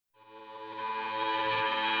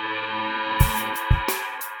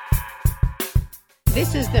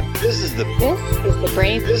This is the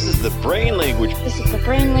brain. This is the brain language. This is the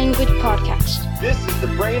Brain Language Podcast. This is the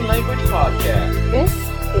brain language podcast. This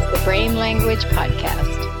is the Brain Language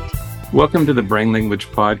Podcast. Welcome to the Brain Language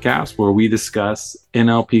Podcast, where we discuss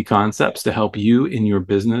NLP concepts to help you in your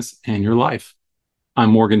business and your life.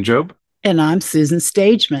 I'm Morgan Jobe. And I'm Susan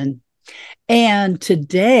Stageman. And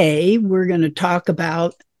today we're going to talk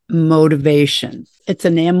about motivation. It's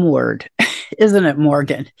an M word, isn't it,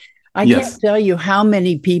 Morgan? I can't tell you how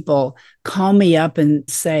many people call me up and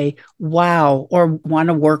say, wow, or want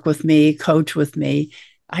to work with me, coach with me.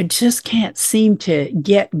 I just can't seem to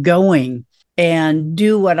get going and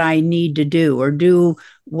do what I need to do or do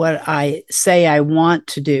what I say I want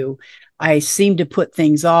to do. I seem to put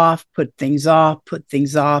things off.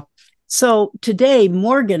 So today,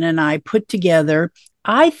 Morgan and I put together,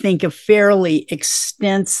 I think, a fairly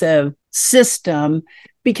extensive system,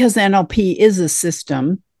 because NLP is a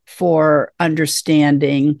system for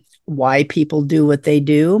understanding why people do what they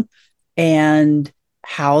do and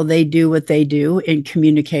how they do what they do in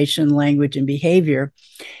communication, language, and behavior.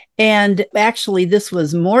 And actually, this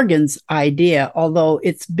was Morgan's idea, although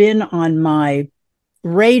it's been on my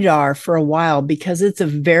radar for a while because it's a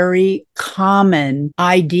very common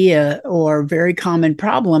idea or very common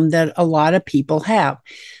problem that a lot of people have.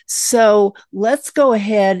 So let's go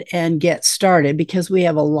ahead and get started because we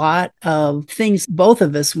have a lot of things both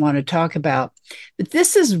of us want to talk about. But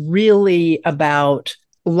this is really about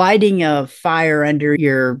lighting a fire under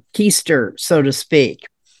your keister, so to speak,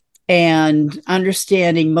 and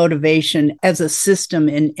understanding motivation as a system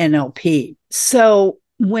in NLP. So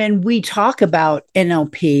when we talk about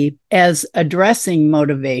NLP as addressing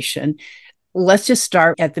motivation, let's just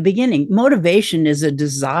start at the beginning. Motivation is a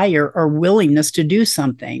desire or willingness to do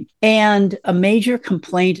something. And a major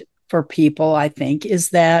complaint for people, I think,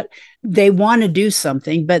 is that they want to do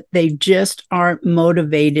something, but they just aren't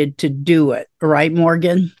motivated to do it. Right,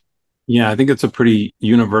 Morgan? Yeah, I think it's a pretty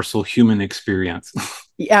universal human experience.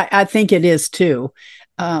 Yeah, I think it is too.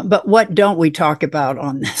 But what don't we talk about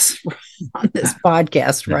on this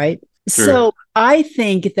podcast, right? Sure. So I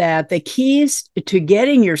think that the keys to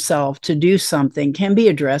getting yourself to do something can be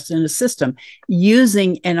addressed in a system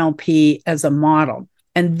using NLP as a model.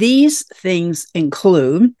 And these things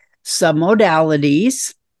include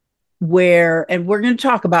submodalities, and we're going to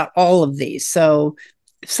talk about all of these. So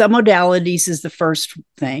submodalities is the first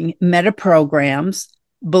thing, metaprograms,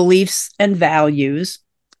 beliefs and values,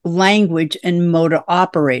 language, and motor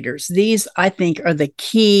operators. These, I think, are the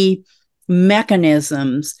key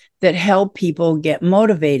mechanisms that help people get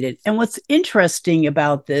motivated. And what's interesting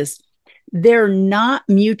about this, they're not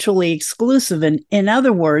mutually exclusive. And in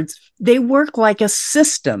other words, they work like a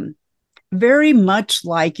system, very much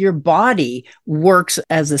like your body works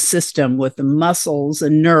as a system with the muscles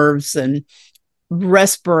and nerves and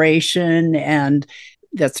respiration, and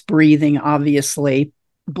that's breathing, obviously,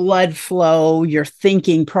 blood flow, your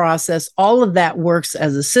thinking process, all of that works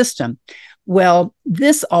as a system. Well,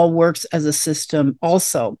 this all works as a system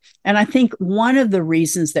also. And I think one of the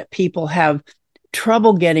reasons that people have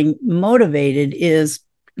trouble getting motivated is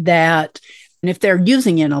that, and if they're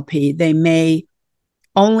using NLP, they may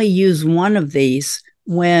only use one of these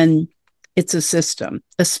when it's a system,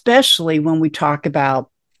 especially when we talk about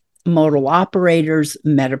modal operators,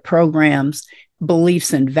 metaprograms,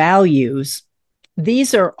 beliefs and values.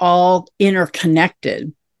 These are all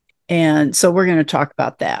interconnected. And so we're going to talk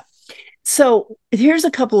about that. So here's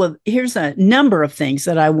a number of things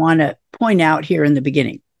that I want to point out here in the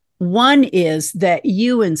beginning. One is that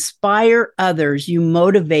you inspire others, you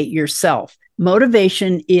motivate yourself.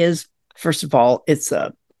 Motivation is, first of all, it's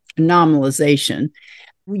a nominalization.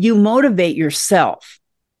 You motivate yourself.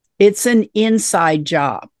 It's an inside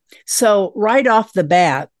job. So right off the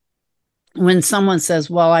bat, when someone says,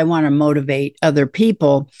 well, I want to motivate other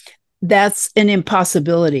people, that's an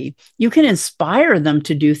impossibility. You can inspire them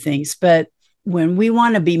to do things, but when we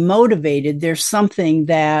want to be motivated, there's something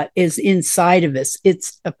that is inside of us.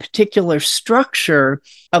 It's a particular structure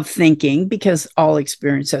of thinking, because all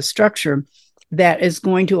experience has structure, that is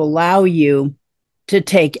going to allow you to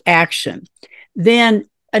take action. Then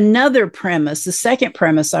another premise, the second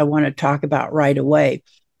premise I want to talk about right away,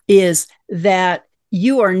 is that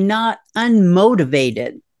you are not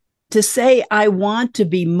unmotivated. To say, I want to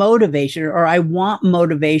be motivated or I want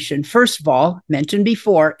motivation, first of all, mentioned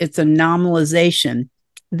before, it's a nominalization.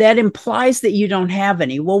 That implies that you don't have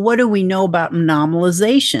any. Well, what do we know about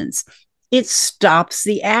nominalizations? It stops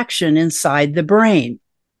the action inside the brain.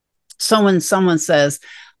 So when someone says,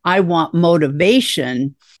 I want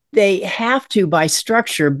motivation, they have to, by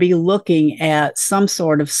structure, be looking at some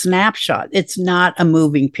sort of snapshot. It's not a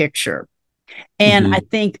moving picture. And I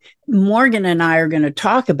think Morgan and I are going to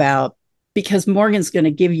talk about, because Morgan's going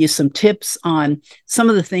to give you some tips on some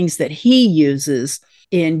of the things that he uses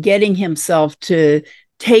in getting himself to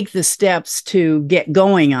take the steps to get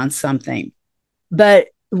going on something. But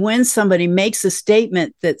when somebody makes a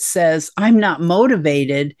statement that says, I'm not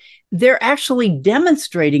motivated, they're actually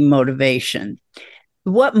demonstrating motivation.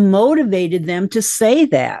 What motivated them to say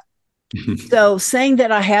that? So saying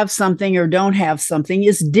that I have something or don't have something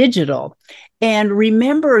is digital. And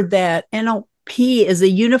remember that NLP is a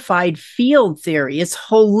unified field theory. It's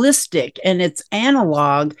holistic and it's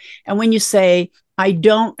analog. And when you say, I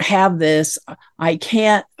don't have this, I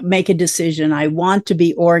can't make a decision, I want to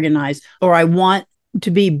be organized, or I want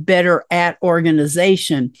to be better at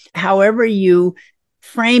organization, however you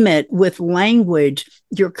frame it with language,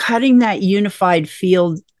 you're cutting that unified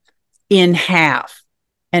field in half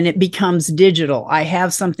and it becomes digital. I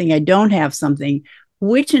have something, I don't have something,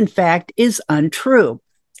 which in fact is untrue.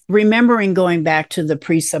 Remembering, going back to the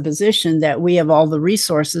presupposition that we have all the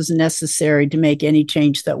resources necessary to make any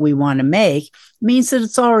change that we want to make, means that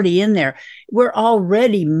it's already in there. We're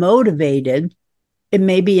already motivated. It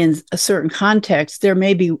may be in a certain context. There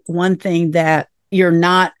may be one thing that you're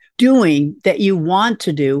not doing that you want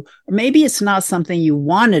to do, or maybe it's not something you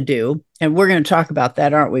want to do. And we're going to talk about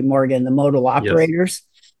that, aren't we, Morgan? The modal operators.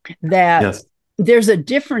 Yes. There's a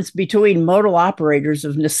difference between modal operators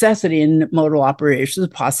of necessity and modal operators of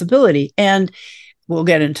possibility. And we'll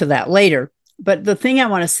get into that later. But the thing I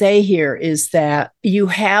want to say here is that you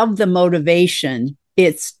have the motivation.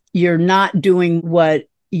 You're not doing what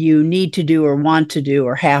you need to do or want to do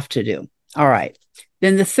or have to do. All right.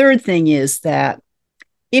 Then the third thing is that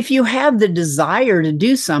if you have the desire to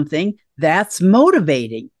do something, that's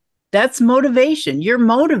motivating. That's motivation. You're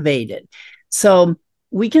motivated. So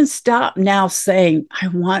we can stop now saying, I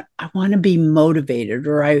want to be motivated,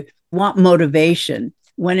 or I want motivation,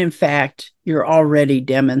 when in fact you're already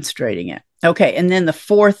demonstrating it. Okay. And then the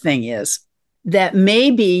fourth thing is that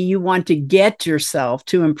maybe you want to get yourself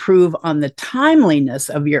to improve on the timeliness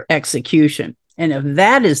of your execution. And if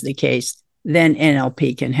that is the case, then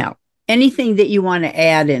NLP can help. Anything that you want to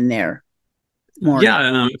add in there, Morgan?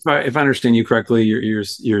 Yeah, if I understand you correctly,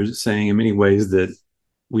 you're saying in many ways that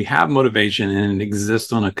we have motivation and it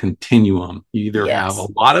exists on a continuum. You either have a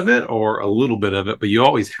lot of it or a little bit of it, but you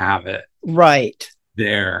always have it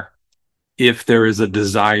there if there is a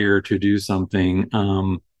desire to do something.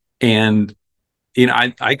 And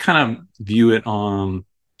I kind of view it on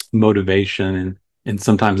motivation, and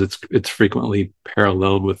sometimes it's frequently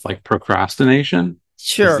paralleled with like procrastination.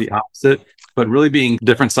 Sure. It's the opposite, but really being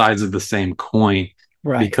different sides of the same coin.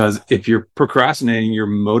 Right. Because if you're procrastinating, you're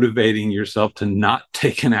motivating yourself to not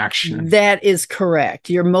take an action. That is correct.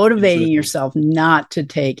 You're motivating yourself not to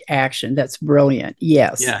take action. That's brilliant.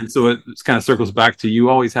 Yes. Yeah. And so it kind of circles back to, you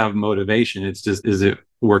always have motivation. It's just, is it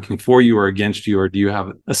working for you or against you, or do you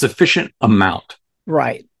have a sufficient amount?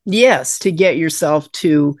 Right. Yes. To get yourself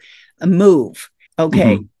to move.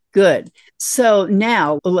 Okay. Good. So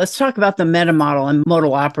now let's talk about the meta model and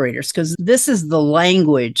modal operators, because this is the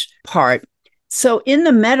language part. So in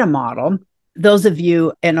the meta model, those of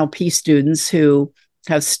you NLP students who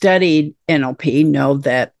have studied NLP know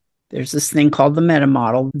that there's this thing called the meta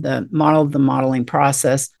model, the model of the modeling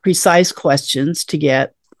process, precise questions to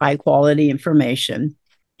get high quality information.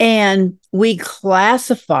 And we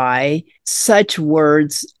classify such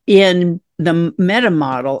words in the meta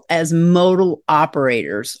model as modal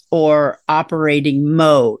operators or operating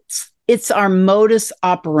modes. It's our modus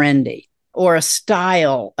operandi, or a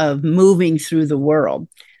style of moving through the world.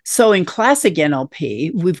 So in classic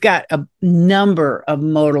NLP, we've got a number of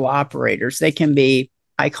modal operators. They can be,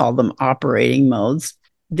 I call them operating modes.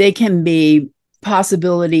 They can be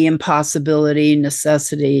possibility, impossibility,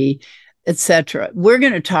 necessity, etc. We're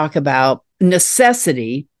going to talk about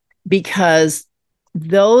necessity because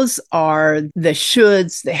those are the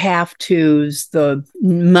shoulds, the have tos, the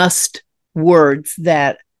must words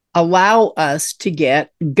that allow us to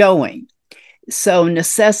get going. So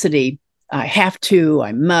necessity, I have to,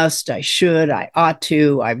 I must, I should, I ought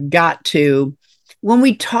to, I've got to. When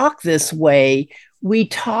we talk this way, we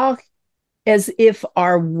talk as if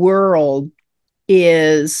our world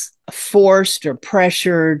is forced or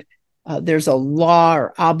pressured. There's a law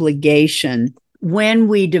or obligation. When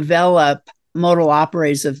we develop modal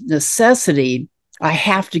operators of necessity, I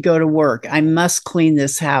have to go to work. I must clean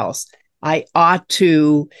this house. I ought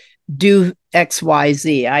to do X, Y,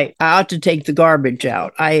 Z. I ought to take the garbage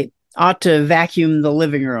out. I ought to vacuum the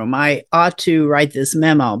living room. I ought to write this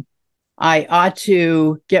memo. I ought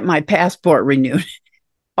to get my passport renewed.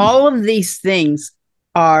 All of these things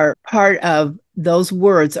are part of those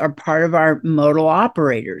words are part of our modal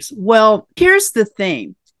operators. Well, here's the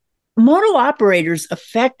thing. Modal operators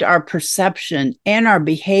affect our perception and our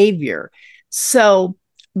behavior. So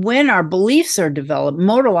when our beliefs are developed,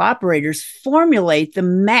 modal operators formulate the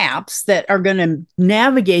maps that are going to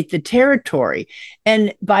navigate the territory.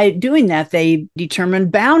 And by doing that, they determine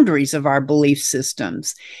boundaries of our belief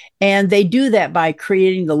systems. And they do that by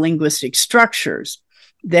creating the linguistic structures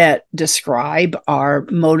that describe our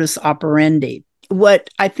modus operandi. What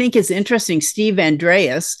I think is interesting, Steve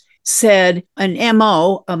Andreas said an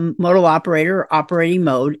MO, a modal operator or operating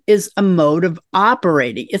mode, is a mode of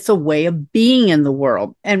operating. It's a way of being in the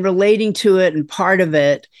world and relating to it and part of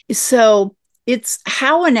it. So it's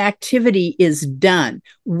how an activity is done,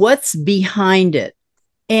 what's behind it.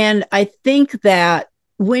 And I think that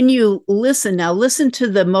when you listen to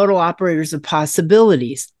the modal operators of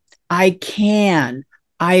possibilities. I can,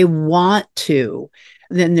 I want to.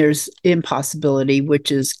 Then there's impossibility,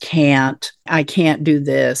 which is can't, I can't do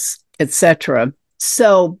this, etc.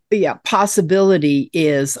 So yeah, possibility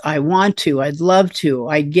is I want to, I'd love to,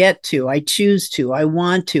 I get to, I choose to, I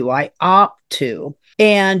want to, I opt to.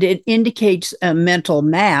 And it indicates a mental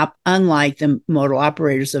map, unlike the modal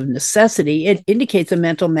operators of necessity. It indicates a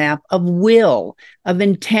mental map of will, of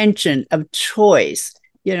intention, of choice.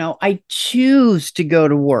 You know, I choose to go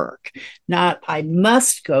to work, not I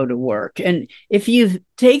must go to work. And if you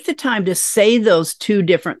take the time to say those two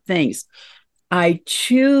different things, I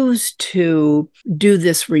choose to do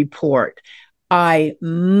this report. I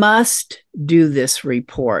must do this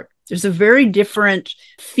report. There's a very different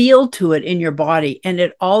feel to it in your body. And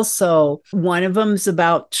it also, one of them is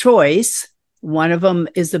about choice. One of them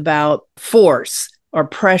is about force or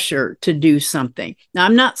pressure to do something. Now,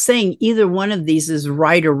 I'm not saying either one of these is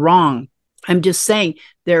right or wrong. I'm just saying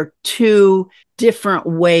there are two different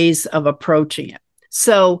ways of approaching it.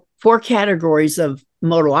 So 4 categories of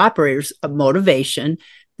modal operators of motivation,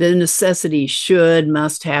 the necessity, should,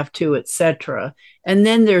 must, have to, etc. And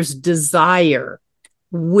then there's desire,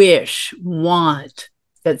 wish, want,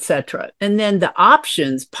 etc. And then the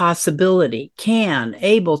options, possibility, can,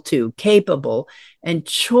 able to, capable, and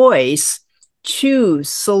choice, choose,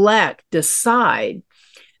 select, decide.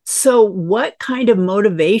 So what kind of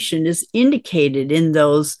motivation is indicated in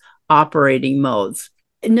those operating modes?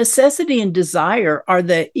 Necessity and desire are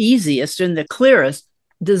the easiest and the clearest.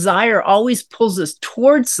 Desire always pulls us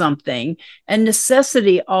towards something, and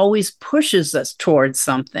necessity always pushes us towards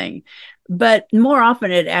something. But more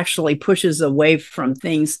often, it actually pushes away from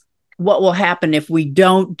things. What will happen if we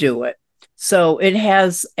don't do it? So it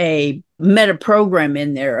has a meta program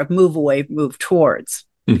in there of move away, move towards.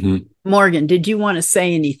 Mm-hmm. Morgan, did you want to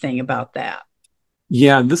say anything about that?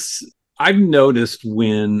 Yeah, I've noticed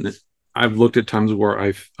when I've looked at times where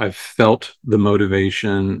I've felt the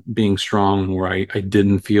motivation being strong, where I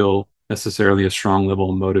didn't feel necessarily a strong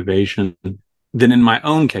level of motivation. Then in my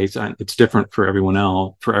own case, it's different for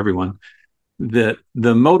everyone, that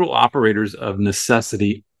the modal operators of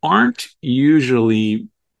necessity aren't usually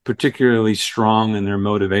particularly strong in their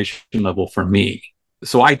motivation level for me.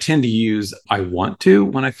 So I tend to use I want to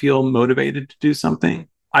when I feel motivated to do something.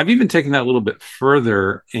 I've even taken that a little bit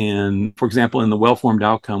further. And for example, in the well-formed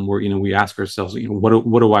outcome where, we ask ourselves,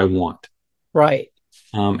 what do I want? Right.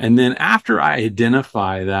 And then after I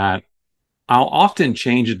identify that, I'll often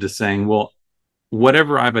change it to saying, well,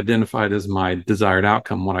 whatever I've identified as my desired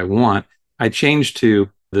outcome, what I want, I change to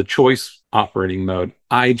the choice operating mode.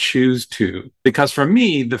 I choose to, because for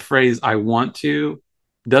me, the phrase I want to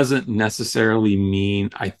doesn't necessarily mean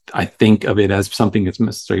I think of it as something that's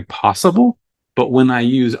necessarily possible. But when I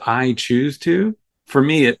use I choose to, for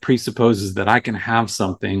me, it presupposes that I can have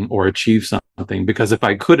something or achieve something, because if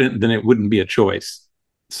I couldn't, then it wouldn't be a choice.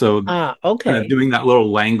 So okay. Doing that little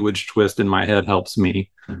language twist in my head helps me.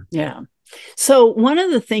 Yeah. So one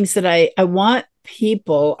of the things that I want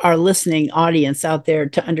people, our listening audience out there,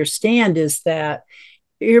 to understand is that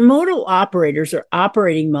your modal operators or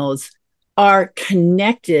operating modes are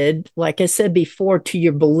connected, like I said before, to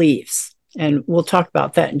your beliefs. And we'll talk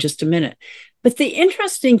about that in just a minute. But the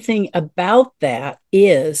interesting thing about that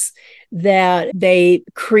is that they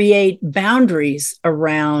create boundaries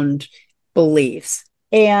around beliefs,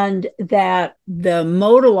 and that the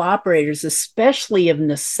modal operators, especially of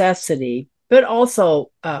necessity, but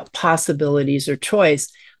also possibilities or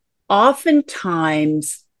choice,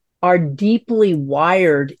 oftentimes are deeply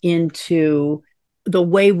wired into the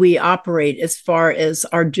way we operate as far as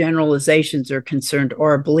our generalizations are concerned,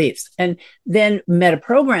 or our beliefs. And then meta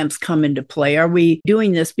programs come into play. Are we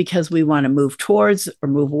doing this because we want to move towards or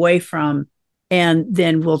move away from? And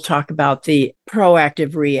then we'll talk about the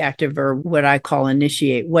proactive, reactive, or what I call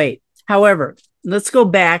initiate, wait. However, let's go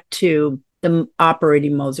back to the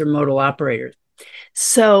operating modes or modal operators.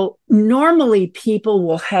 So normally people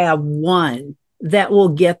will have one that will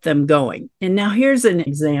get them going. And now here's an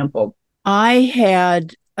example. I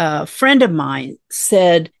had a friend of mine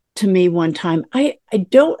said to me one time, I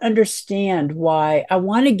don't understand why I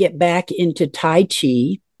want to get back into Tai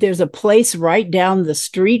Chi. There's a place right down the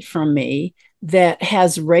street from me that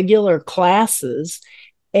has regular classes.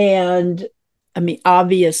 And I mean,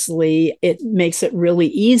 obviously, it makes it really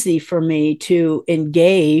easy for me to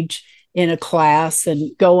engage in a class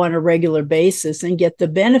and go on a regular basis and get the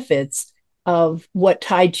benefits of what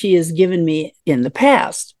Tai Chi has given me in the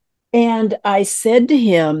past. And I said to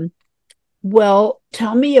him, well,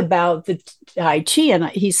 tell me about the Tai Chi. And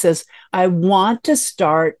he says, I want to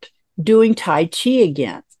start doing Tai Chi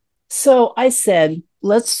again. So I said,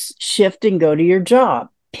 let's shift and go to your job.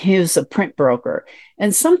 He was a print broker.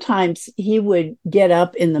 And sometimes he would get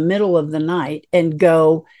up in the middle of the night and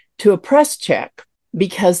go to a press check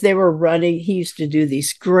because they were running. He used to do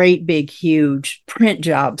these great, big, huge print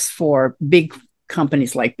jobs for big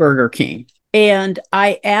companies like Burger King. And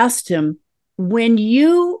I asked him, when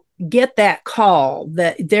you get that call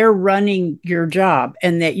that they're running your job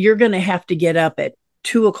and that you're going to have to get up at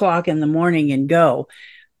 2:00 in the morning and go,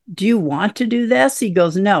 do you want to do this? He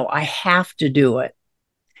goes, no, I have to do it.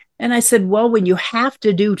 And I said, well, when you have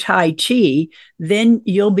to do Tai Chi, then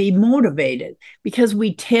you'll be motivated because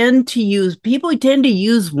people tend to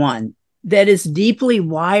use one that is deeply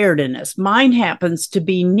wired in us. Mine happens to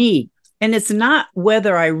be need. And it's not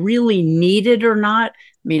whether I really need it or not.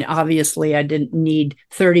 I mean, obviously, I didn't need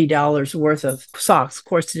 $30 worth of socks. Of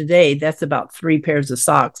course, today, that's about 3 pairs of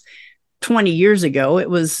socks. 20 years ago,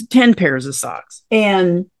 it was 10 pairs of socks.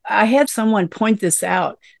 And I had someone point this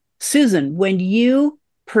out. Susan, when you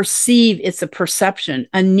perceive, it's a perception,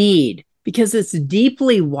 a need, because it's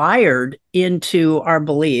deeply wired into our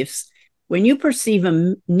beliefs. When you perceive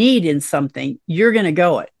a need in something, you're going to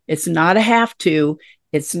go it. It's not a have to.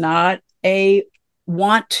 It's not a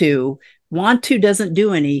want to. Want to doesn't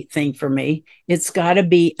do anything for me. It's got to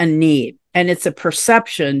be a need. And it's a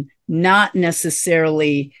perception, not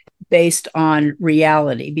necessarily based on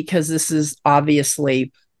reality, because this is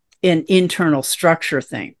obviously an internal structure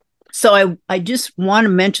thing. So I just want to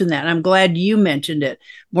mention that. I'm glad you mentioned it,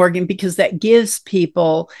 Morgan, because that gives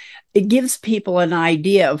people an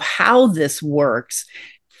idea of how this works.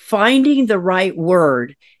 Finding the right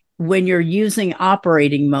word when you're using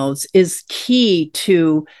operating modes is key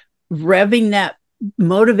to revving that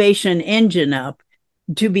motivation engine up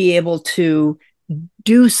to be able to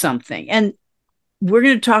do something. And we're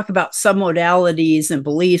going to talk about submodalities and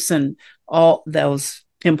beliefs and all those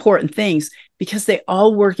important things because they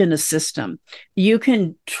all work in a system. You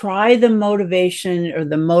can try the motivation or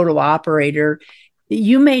the modal operator.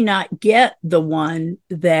 You may not get the one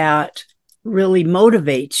that really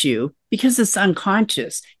motivates you because it's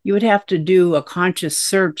unconscious. You would have to do a conscious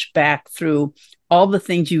search back through all the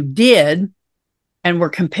things you did and were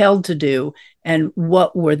compelled to do. And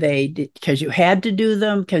what were they? Because you had to do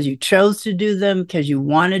them, because you chose to do them, because you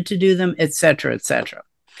wanted to do them, et cetera, et cetera.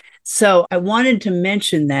 So I wanted to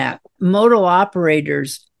mention that modal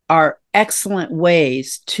operators are excellent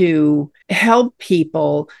ways to help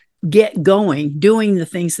people get going, doing the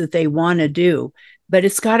things that they want to do. But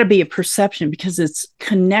it's got to be a perception because it's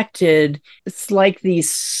connected. It's like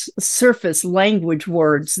these surface language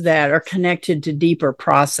words that are connected to deeper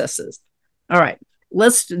processes. All right.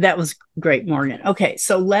 That was great, Morgan. Okay,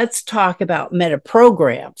 so let's talk about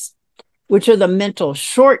metaprograms, which are the mental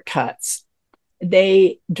shortcuts.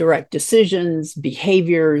 They direct decisions,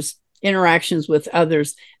 behaviors, interactions with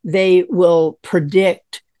others. They will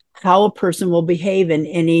predict how a person will behave in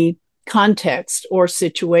any context or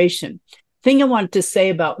situation. Thing I wanted to say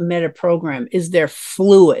about metaprogram is they're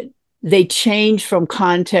fluid. They change from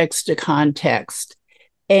context to context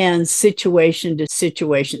and situation to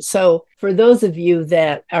situation. So for those of you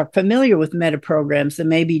that are familiar with metaprograms and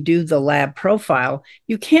maybe do the lab profile,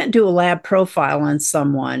 you can't do a lab profile on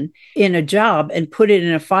someone in a job and put it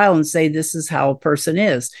in a file and say, this is how a person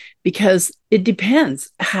is, because it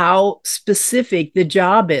depends how specific the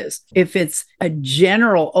job is. If it's a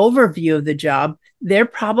general overview of the job, they're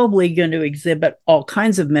probably going to exhibit all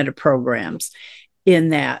kinds of metaprograms in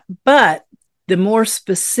that. But the more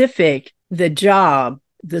specific the job,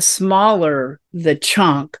 the smaller the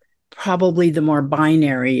chunk, probably the more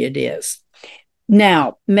binary it is.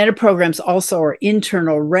 Now, metaprograms also are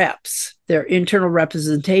internal reps. They're internal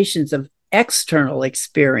representations of external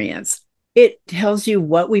experience. It tells you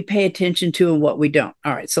what we pay attention to and what we don't.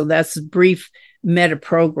 All right, so that's brief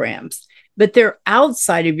metaprograms. but they're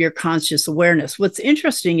outside of your conscious awareness. What's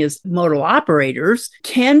interesting is modal operators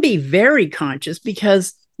can be very conscious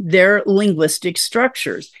because they're linguistic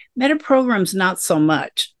structures. Metaprograms, not so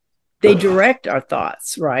much. They direct our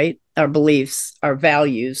thoughts, right? Our beliefs, our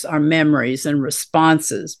values, our memories and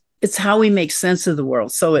responses. It's how we make sense of the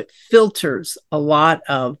world. So it filters a lot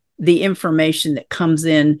of the information that comes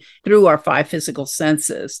in through our five physical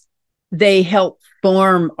senses. They help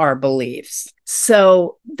form our beliefs.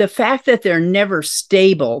 So the fact that they're never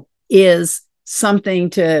stable is something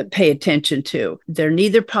to pay attention to. They're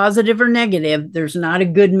neither positive or negative. There's not a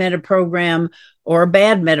good metaprogram or a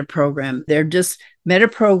bad metaprogram. They're just,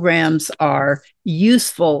 metaprograms are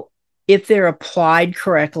useful if they're applied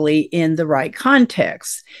correctly in the right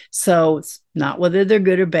context. So it's not whether they're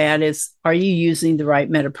good or bad, it's are you using the right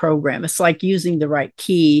metaprogram? It's like using the right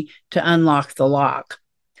key to unlock the lock.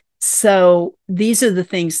 So these are the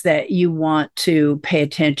things that you want to pay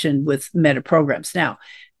attention with metaprograms. Now,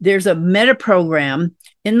 there's a metaprogram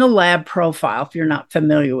in the lab profile. If you're not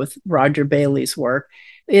familiar with Roger Bailey's work,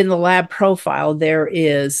 in the lab profile, there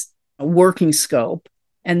is a working scope,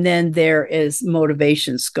 and then there is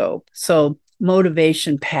motivation scope. So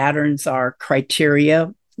motivation patterns are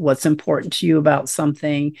criteria, what's important to you about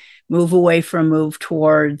something, move away from, move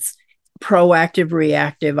towards, proactive,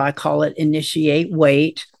 reactive, I call it initiate,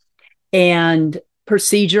 wait, and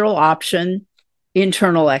procedural option,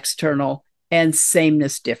 internal, external, and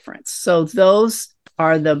sameness, difference. So those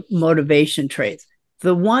are the motivation traits.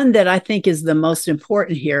 The one that I think is the most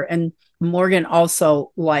important here, and Morgan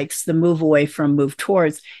also likes the move away from, move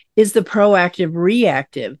towards, is the proactive,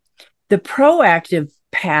 reactive. The proactive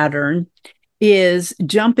pattern is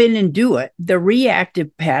jump in and do it. The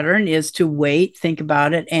reactive pattern is to wait, think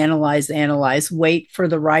about it, analyze, wait for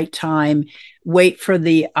the right time, wait for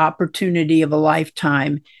the opportunity of a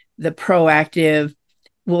lifetime. The proactive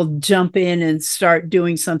will jump in and start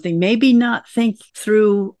doing something, maybe not think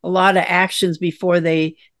through a lot of actions before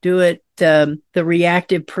they do it. The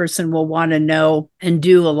reactive person will want to know and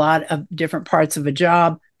do a lot of different parts of a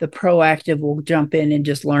job. The proactive will jump in and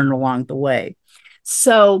just learn along the way.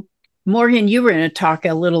 So Morgan, you were going to talk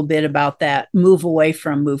a little bit about that move away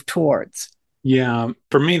from, move towards. Yeah,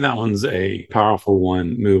 for me, that one's a powerful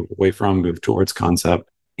one, move away from, move towards concept.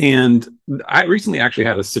 And I recently actually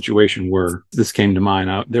had a situation where this came to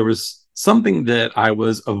mind. There was something that I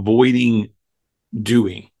was avoiding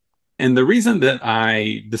doing. And the reason that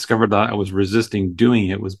I discovered that I was resisting doing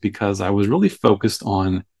it was because I was really focused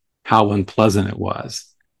on how unpleasant it was.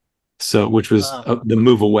 So, which was the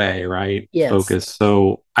move away, right? Yes. Focus.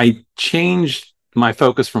 So I changed my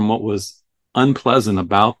focus from what was unpleasant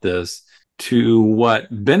about this to what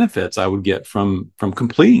benefits I would get from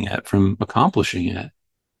completing it, from accomplishing it,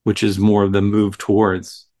 which is more of the move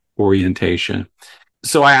towards orientation.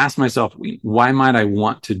 So I asked myself, why might I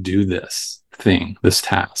want to do this thing, this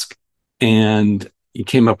task? And it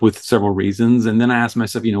came up with several reasons. And then I asked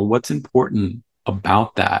myself, what's important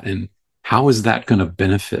about that? And how is that going to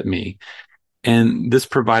benefit me? And this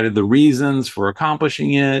provided the reasons for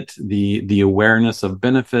accomplishing it, the awareness of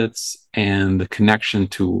benefits, and the connection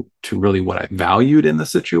to really what I valued in the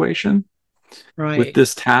situation with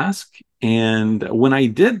this task. And when I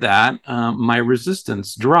did that, my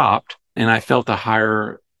resistance dropped, and I felt a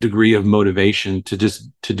higher degree of motivation to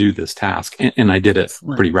do this task. And I did it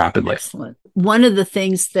pretty rapidly. Excellent. One of the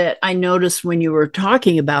things that I noticed when you were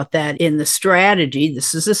talking about that in the strategy,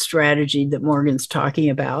 this is a strategy that Morgan's talking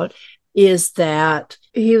about, is that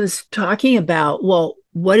he was talking about, well,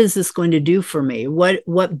 what is this going to do for me? What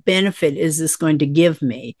benefit is this going to give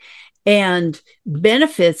me? And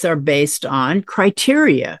benefits are based on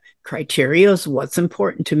criteria. Criteria is what's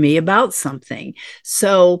important to me about something.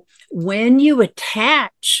 So when you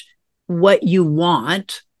attach what you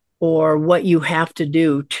want or what you have to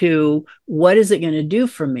do to what is it going to do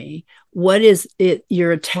for me, what is it,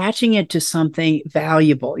 you're attaching it to something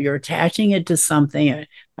valuable. You're attaching it to something.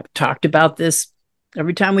 I've talked about this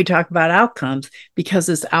every time we talk about outcomes, because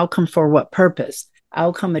it's outcome for what purpose?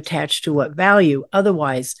 Outcome attached to what value?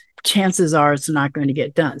 Otherwise, chances are it's not going to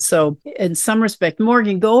get done. So in some respect,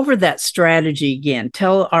 Morgan, go over that strategy again.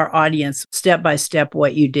 Tell our audience step by step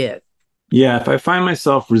what you did. Yeah, if I find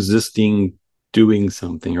myself resisting doing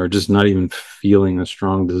something or just not even feeling a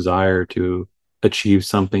strong desire to achieve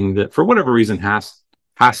something that for whatever reason has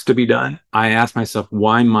to be done, I ask myself,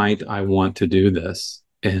 why might I want to do this?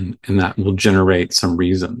 And that will generate some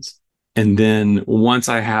reasons. And then once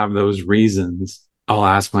I have those reasons, I'll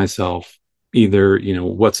ask myself either,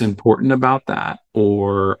 what's important about that,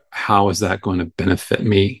 or how is that going to benefit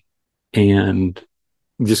me? And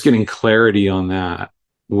just getting clarity on that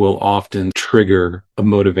will often trigger a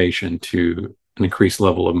motivation to an increased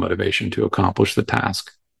level of motivation to accomplish the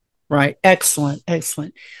task. Right. Excellent.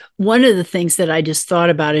 Excellent. One of the things that I just thought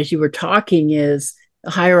about as you were talking is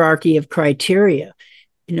the hierarchy of criteria.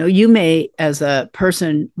 You may, as a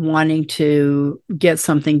person wanting to get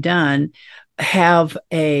something done, have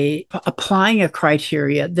applying a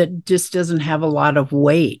criteria that just doesn't have a lot of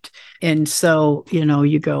weight. And so,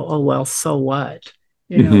 you go, oh, well, so what?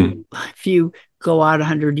 If you go out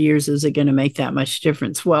 100 years, is it going to make that much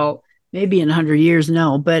difference? Well, maybe in 100 years,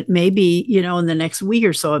 no, but maybe, in the next week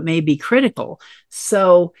or so, it may be critical.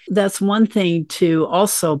 So that's one thing to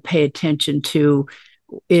also pay attention to,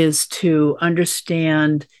 is to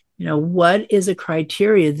understand, what is a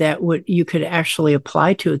criteria that you could actually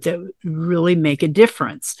apply to it that would really make a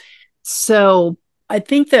difference. So I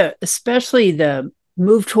think that especially the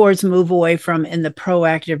move towards, move away from, and the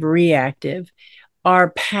proactive, reactive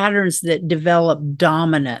are patterns that develop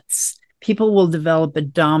dominance. People will develop a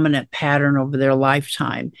dominant pattern over their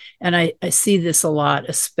lifetime. And I see this a lot,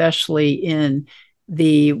 especially in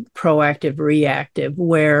the proactive, reactive,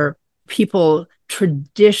 where people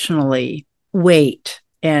traditionally wait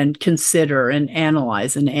and consider and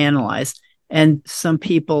analyze. And some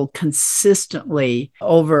people consistently,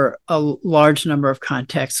 over a large number of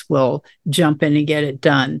contexts, will jump in and get it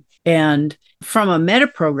done. And from a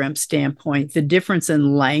metaprogram standpoint, the difference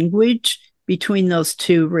in language between those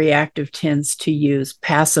two, reactive tends to use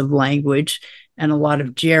passive language and a lot of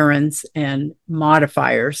gerunds and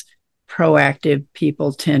modifiers. Proactive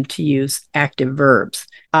people tend to use active verbs.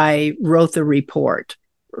 I wrote the report,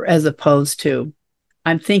 as opposed to,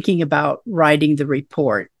 I'm thinking about writing the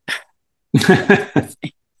report.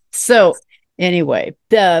 So anyway,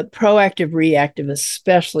 the proactive, reactive,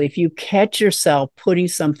 especially if you catch yourself putting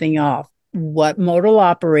something off, what modal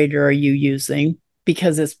operator are you using?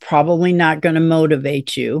 Because it's probably not going to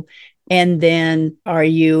motivate you. And then are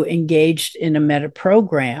you engaged in a meta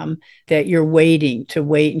program that you're wait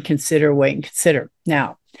and consider?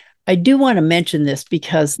 Now, I do want to mention this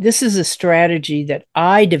because this is a strategy that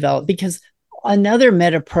I developed, because another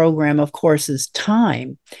meta program, of course, is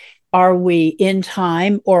time. Are we in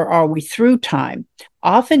time or are we through time?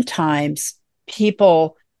 Oftentimes,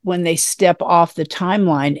 people, when they step off the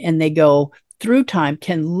timeline and they go through time,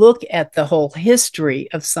 can look at the whole history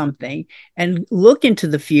of something and look into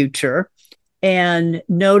the future and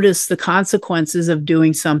notice the consequences of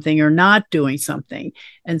doing something or not doing something.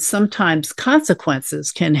 And sometimes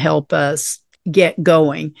consequences can help us get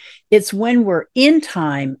going. It's when we're in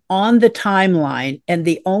time on the timeline and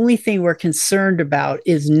the only thing we're concerned about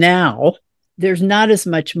is now, there's not as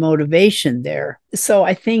much motivation there. So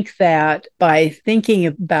I think that by thinking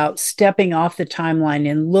about stepping off the timeline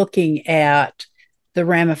and looking at the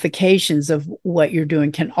ramifications of what you're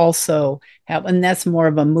doing can also help. And that's more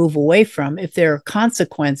of a move away from, if there are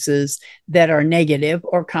consequences that are negative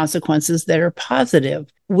or consequences that are positive.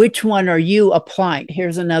 Which one are you applying?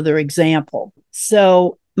 Here's another example.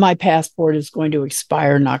 So my passport is going to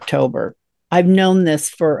expire in October. I've known this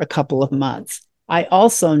for a couple of months. I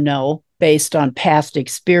also know, based on past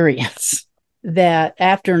experience, that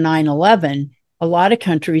after 9/11, a lot of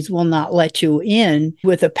countries will not let you in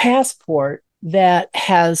with a passport that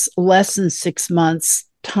has less than 6 months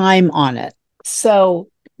time on it. So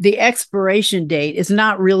the expiration date is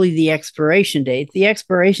not really the expiration date. The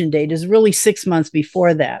expiration date is really 6 months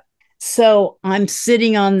before that. So I'm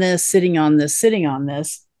sitting on this, and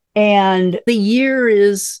the year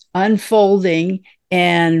is unfolding.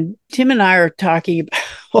 And Tim and I are talking about,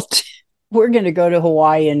 well, we're going to go to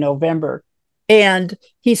Hawaii in November. And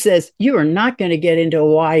he says, you are not going to get into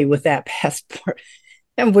Hawaii with that passport.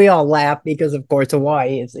 And we all laugh because, of course,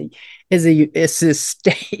 Hawaii is a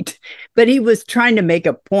state. But he was trying to make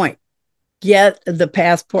a point. Get the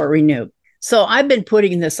passport renewed. So I've been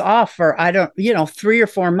putting this off for, 3 or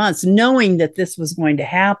 4 months, knowing that this was going to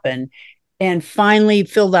happen, and finally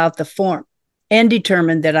filled out the form and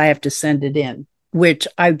determined that I have to send it in, which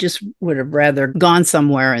I just would have rather gone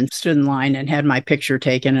somewhere and stood in line and had my picture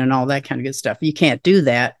taken and all that kind of good stuff. You can't do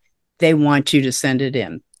that. They want you to send it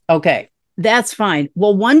in. Okay, that's fine.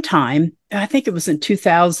 Well, one time, I think it was in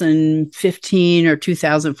 2015 or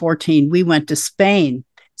 2014, we went to Spain.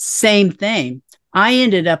 Same thing. I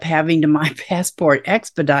ended up having my passport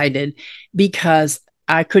expedited because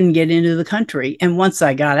I couldn't get into the country. And once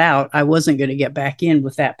I got out, I wasn't going to get back in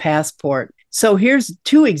with that passport. So here's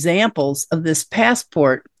 2 examples of this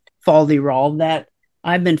passport folderol that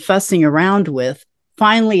I've been fussing around with.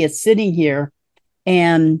 Finally, it's sitting here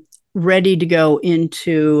and ready to go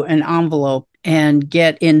into an envelope and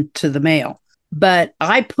get into the mail. But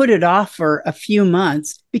I put it off for a few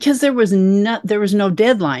months because there was no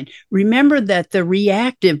deadline. Remember that the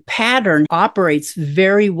reactive pattern operates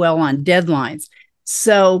very well on deadlines.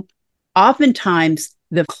 So oftentimes,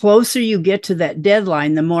 the closer you get to that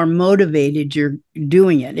deadline, the more motivated you're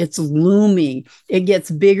doing it. It's looming. It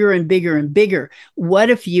gets bigger and bigger and bigger. What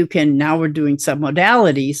if you can, now we're doing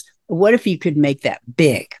submodalities, what if you could make that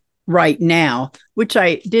big right now, which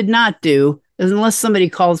I did not do, unless somebody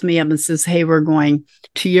calls me up and says, hey, we're going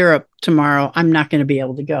to Europe tomorrow. I'm not going to be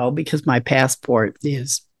able to go because my passport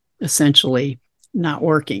is essentially not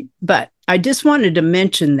working. But I just wanted to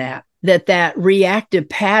mention that reactive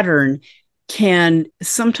pattern can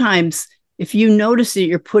sometimes, if you notice that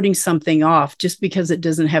you're putting something off just because it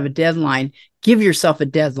doesn't have a deadline, give yourself a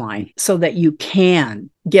deadline so that you can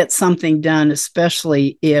get something done,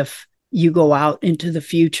 especially if you go out into the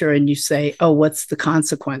future and you say, oh, what's the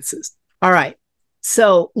consequences? All right.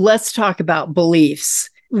 So let's talk about beliefs,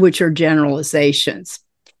 which are generalizations.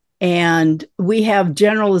 And we have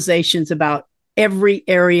generalizations about every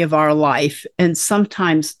area of our life, and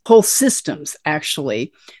sometimes whole systems,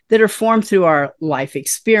 actually, that are formed through our life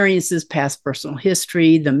experiences, past personal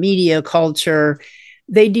history, the media culture.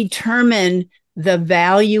 They determine the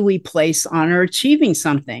value we place on or achieving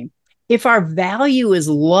something. If our value is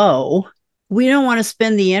low, we don't want to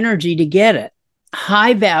spend the energy to get it.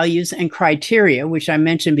 High values and criteria, which I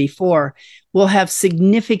mentioned before, will have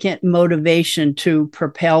significant motivation to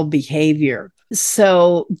propel behavior.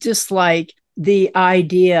 So just like the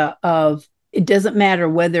idea of it doesn't matter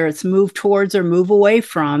whether it's move towards or move away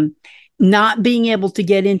from, not being able to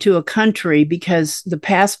get into a country because the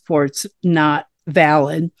passport's not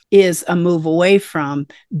valid is a move away from.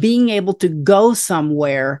 Being able to go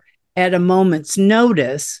somewhere at a moment's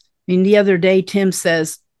notice. I mean, the other day, Tim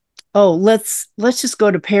says, oh, let's just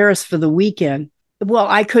go to Paris for the weekend. Well,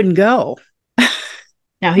 I couldn't go.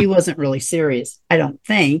 Now, he wasn't really serious, I don't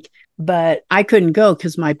think, but I couldn't go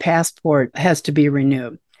because my passport has to be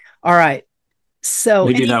renewed. All right. So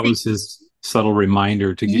maybe that was his subtle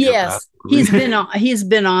reminder to get your passport. he's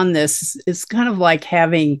been on this. It's kind of like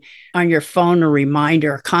having on your phone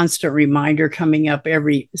a constant reminder coming up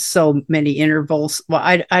every so many intervals. Well,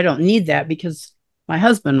 I don't need that because my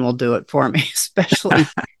husband will do it for me, especially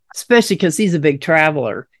because he's a big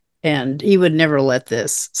traveler and he would never let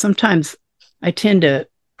this. Sometimes I tend to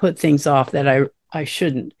put things off that I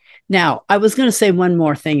shouldn't. Now, I was going to say one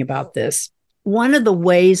more thing about this. One of the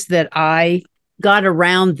ways that I got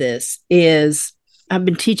around this is I've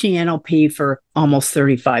been teaching NLP for almost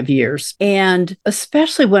 35 years. And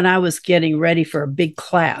especially when I was getting ready for a big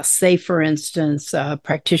class, say, for instance, a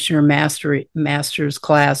practitioner master's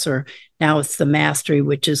class, or now it's the mastery,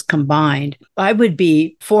 which is combined. I would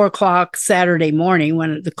be 4:00 Saturday morning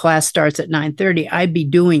when the class starts at 9:30. I'd be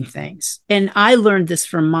doing things. And I learned this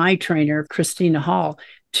from my trainer, Christina Hall,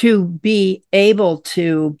 to be able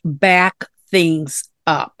to back things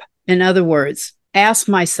up. In other words, ask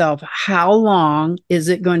myself, how long is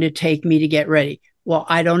it going to take me to get ready? Well,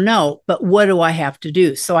 I don't know, but what do I have to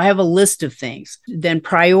do? So I have a list of things, then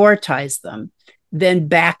prioritize them, then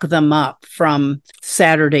back them up from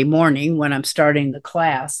Saturday morning when I'm starting the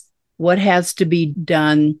class. What has to be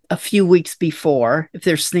done a few weeks before, if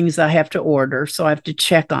there's things I have to order, so I have to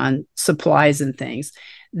check on supplies and things.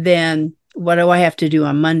 Then what do I have to do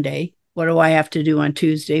on Monday? What do I have to do on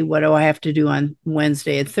Tuesday? What do I have to do on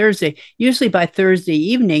Wednesday and Thursday? Usually by Thursday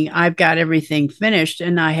evening, I've got everything finished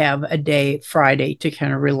and I have a day Friday to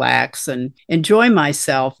kind of relax and enjoy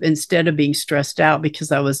myself instead of being stressed out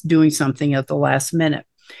because I was doing something at the last minute.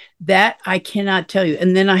 That I cannot tell you.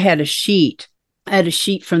 And then I had a sheet. I had a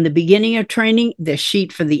sheet from the beginning of training, the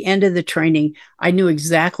sheet for the end of the training. I knew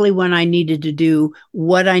exactly when I needed to do,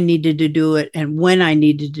 what I needed to do it, and when I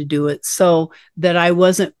needed to do it so that I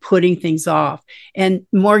wasn't putting things off. And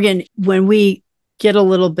Morgan, when we get a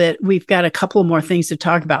little bit, we've got a couple more things to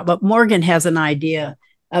talk about, but Morgan has an idea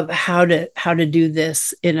of how to do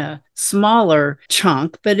this in a smaller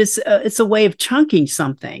chunk, but it's a way of chunking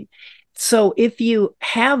something. So if you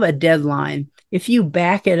have a deadline, if you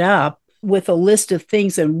back it up with a list of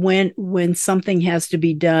things and when something has to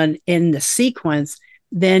be done in the sequence,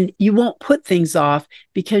 then you won't put things off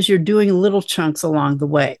because you're doing little chunks along the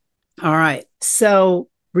way. All right. So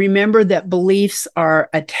remember that beliefs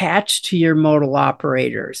are attached to your modal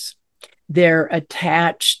operators. They're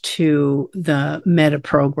attached to the meta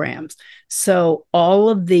programs. So all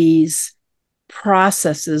of these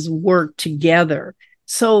processes work together.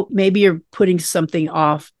 So maybe you're putting something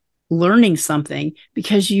off, learning something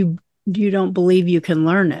because you don't believe you can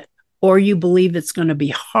learn it, or you believe it's going to be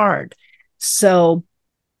hard. So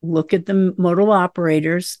look at the modal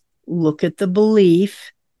operators look at the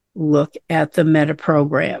belief, look at the meta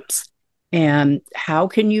programs. And how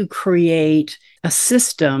can you create a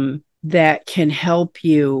system that can help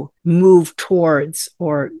you move towards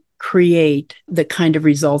or create the kind of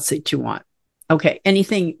results that you want? Okay.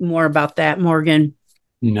 Anything more about that, Morgan?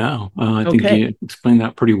 No, I think you explained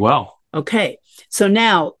that pretty well. Okay. So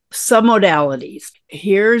now submodalities.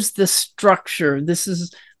 Here's the structure. This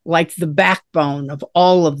is like the backbone of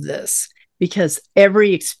all of this because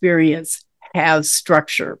every experience has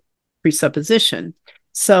structure, presupposition.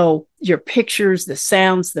 So your pictures, the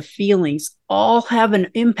sounds, the feelings all have an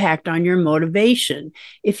impact on your motivation.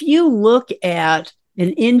 If you look at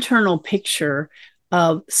an internal picture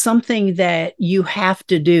of something that you have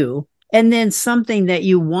to do, and then something that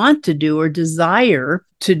you want to do or desire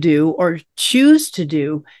to do or choose to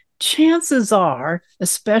do, chances are,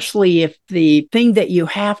 especially if the thing that you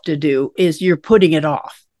have to do is you're putting it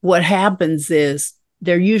off, what happens is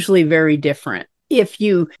they're usually very different. If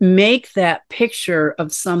you make that picture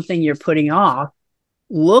of something you're putting off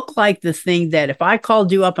look like the thing that if I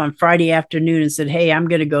called you up on Friday afternoon and said, hey, I'm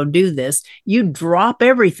going to go do this, you drop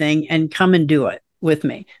everything and come and do it with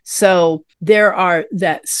me. So there are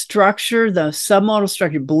that structure, the submodal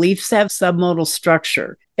structure. Beliefs have submodal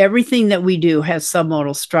structure. Everything that we do has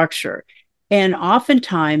submodal structure. And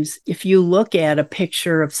oftentimes, if you look at a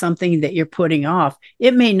picture of something that you're putting off,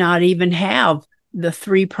 it may not even have the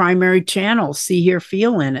 3 primary channels, see, hear,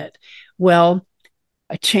 feel in it. Well,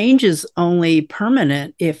 a change is only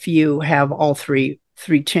permanent if you have all three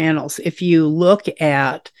channels. If you look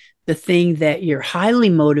at the thing that you're highly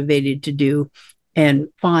motivated to do and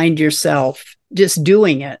find yourself just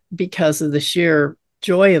doing it because of the sheer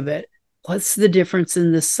joy of it, what's the difference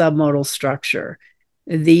in the submodal structure?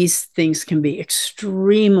 These things can be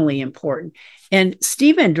extremely important. And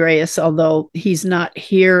Steve Andreas, although he's not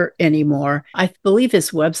here anymore, I believe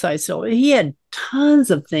his website, so he had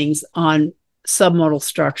tons of things on submodal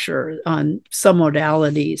structure, on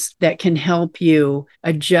submodalities that can help you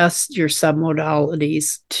adjust your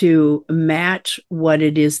submodalities to match what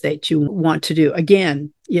it is that you want to do.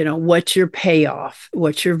 Again, what's your payoff?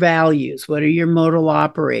 What's your values? What are your modal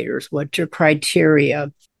operators? What's your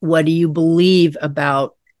criteria? What do you believe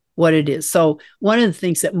about what it is? So one of the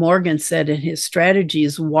things that Morgan said in his strategy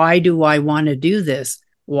is, why do I want to do this?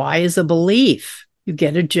 Why is a belief? You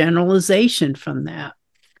get a generalization from that.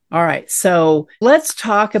 All right. So let's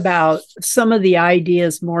talk about some of the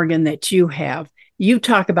ideas, Morgan, that you have. You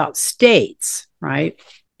talk about states, right?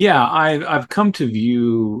 Yeah, I've come to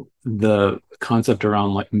view the concept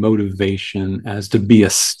around like motivation as to be a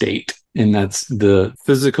state. And that's the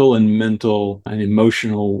physical and mental and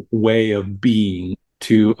emotional way of being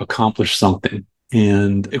to accomplish something.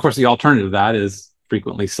 And of course, the alternative to that is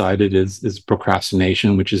frequently cited is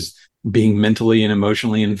procrastination, which is being mentally and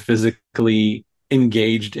emotionally and physically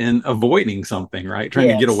engaged in avoiding something, right? Trying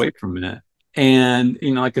to get away from it. And,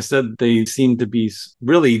 like I said, they seem to be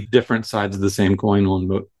really different sides of the same coin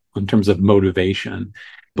in terms of motivation.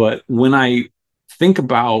 But when I think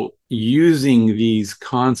about using these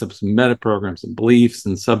concepts, meta programs and beliefs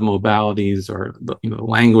and submodalities or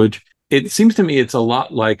language, it seems to me it's a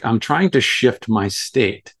lot like I'm trying to shift my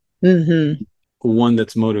state. Mm-hmm. One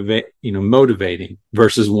that's motivating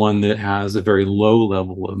versus one that has a very low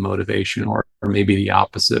level of motivation or maybe the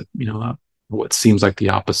opposite, what seems like the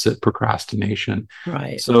opposite, procrastination.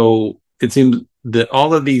 Right. So it seems that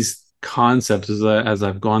all of these concepts, as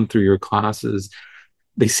I've gone through your classes,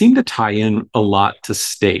 they seem to tie in a lot to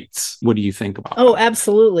states. What do you think about that? Oh,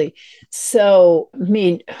 absolutely. So,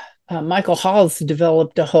 Michael Hall's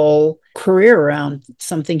developed a whole career around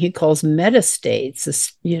something he calls meta states,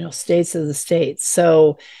 states of the states.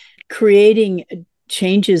 So creating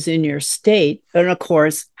changes in your state. And of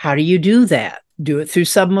course, how do you do that? Do it through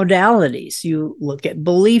submodalities. You look at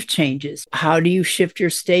belief changes. How do you shift your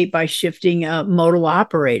state? By shifting a modal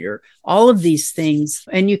operator, all of these things.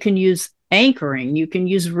 And you can use anchoring, you can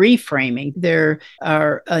use reframing. There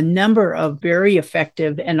are a number of very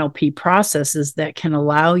effective NLP processes that can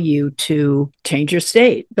allow you to change your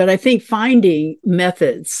state. But I think finding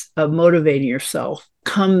methods of motivating yourself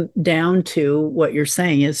come down to what you're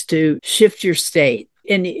saying is to shift your state.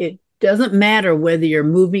 And it doesn't matter whether you're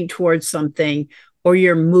moving towards something or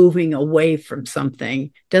you're moving away from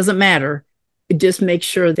something. Doesn't matter. Just make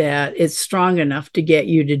sure that it's strong enough to get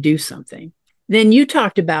you to do something. Then you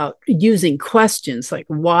talked about using questions like,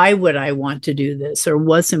 why would I want to do this? Or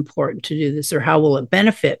what's important to do this? Or how will it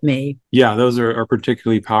benefit me? Yeah, those are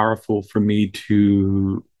particularly powerful for me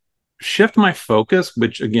to shift my focus,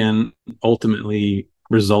 which again, ultimately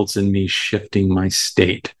results in me shifting my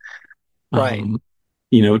state. Right.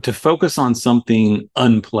 To focus on something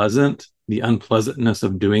unpleasant, the unpleasantness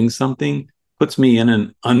of doing something puts me in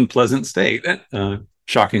an unpleasant state,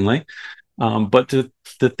 shockingly. But to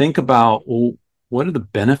think about, well, what are the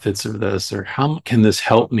benefits of this, or how can this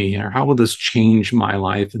help me, or how will this change my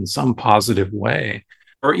life in some positive way?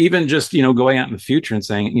 Or even just, going out in the future and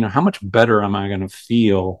saying, how much better am I going to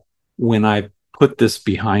feel when I put this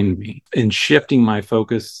behind me? And shifting my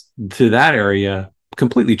focus to that area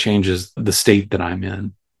completely changes the state that I'm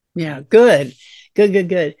in. Yeah, good.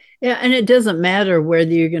 Good. Yeah, and it doesn't matter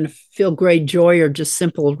whether you're going to feel great joy or just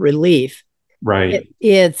simple relief. Right.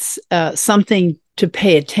 It's something to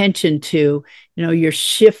pay attention to. You're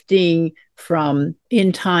shifting from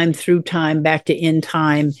in time through time back to in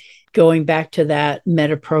time, going back to that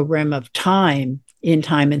meta program of time, in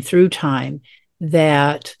time and through time.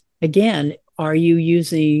 That, again, are you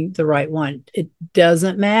using the right one? It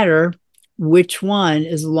doesn't matter which one,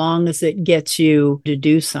 as long as it gets you to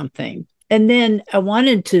do something. And then I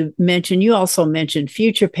wanted to mention, you also mentioned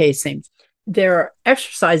future pacing. There are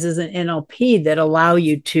exercises in NLP that allow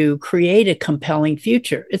you to create a compelling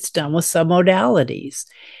future. It's done with submodalities.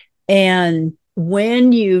 And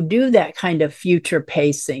when you do that kind of future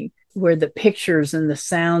pacing, where the pictures and the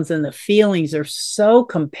sounds and the feelings are so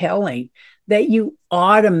compelling that you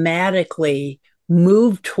automatically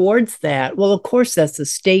move towards that. Well, of course, that's a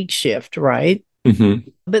state shift, right? Mm-hmm.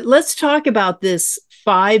 But let's talk about this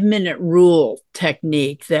 5-minute rule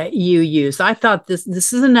technique that you use. I thought this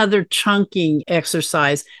is another chunking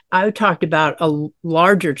exercise. I talked about a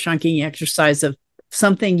larger chunking exercise of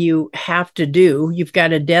something you have to do. You've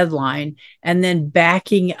got a deadline, and then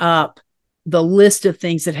backing up the list of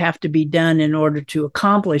things that have to be done in order to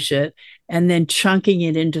accomplish it, and then chunking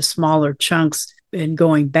it into smaller chunks and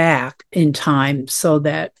going back in time so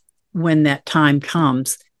that when that time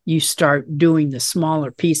comes, you start doing the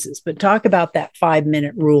smaller pieces. But talk about that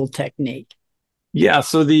 5-minute rule technique. Yeah.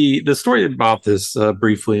 So the story about this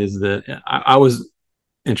briefly is that I was,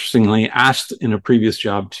 interestingly, asked in a previous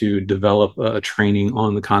job to develop a training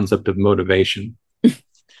on the concept of motivation.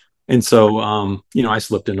 And so, I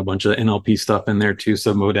slipped in a bunch of NLP stuff in there too,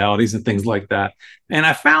 some modalities and things like that. And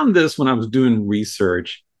I found this when I was doing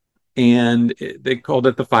research, and they called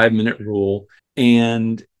it the 5-minute rule.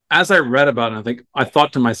 And as I read about it, I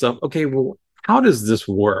thought to myself, okay, well, how does this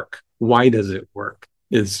work? Why does it work?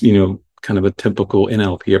 It's, kind of a typical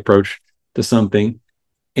NLP approach to something.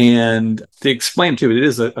 And to explain to it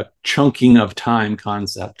is a chunking of time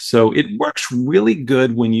concept. So it works really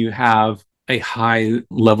good when you have a high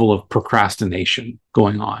level of procrastination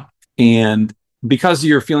going on. And because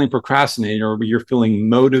you're feeling procrastinated or you're feeling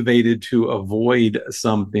motivated to avoid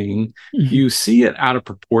something, you see it out of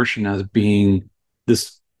proportion as being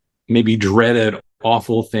this maybe dreaded,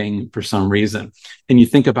 awful thing for some reason. And you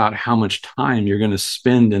think about how much time you're going to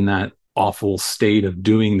spend in that awful state of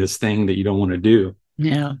doing this thing that you don't want to do.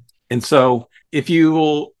 Yeah. And so if you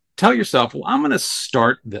will tell yourself, well, I'm going to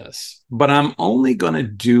start this, but I'm only going to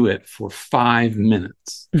do it for 5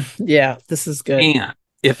 minutes. Yeah, this is good. And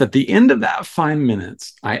if at the end of that 5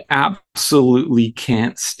 minutes, I absolutely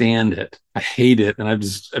can't stand it, I hate it, and I've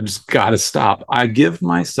just got to stop, I give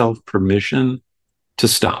myself permission to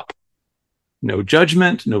stop. No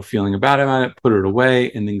judgment, no feeling bad about it, put it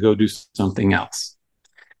away, and then go do something else.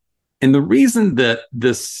 And the reason that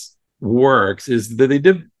this works is that they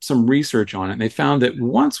did some research on it. And they found that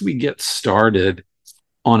once we get started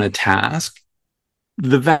on a task,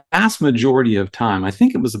 the vast majority of time, I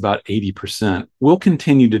think it was about 80%, we'll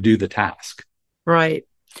continue to do the task. Right.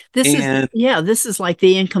 This is like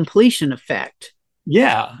the incompletion effect.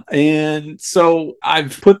 Yeah. And so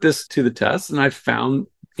I've put this to the test, and I've found,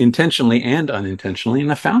 intentionally and unintentionally,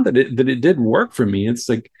 and I found that it did work for me. It's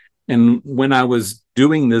like, and when I was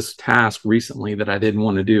doing this task recently that I didn't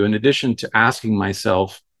want to do, in addition to asking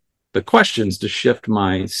myself the questions to shift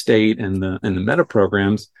my state and the meta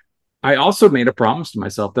programs, I also made a promise to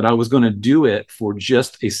myself that I was going to do it for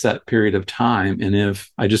just a set period of time. And if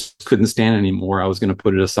I just couldn't stand it anymore, I was going to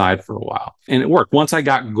put it aside for a while. And it worked. Once I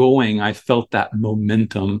got going, I felt that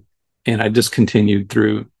momentum, and I just continued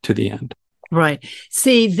through to the end. Right.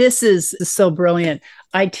 See, this is so brilliant.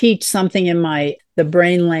 I teach something in the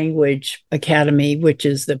Brain Language Academy, which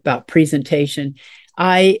is about presentation.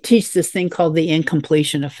 I teach this thing called the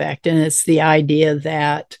incompletion effect. And it's the idea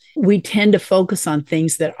that we tend to focus on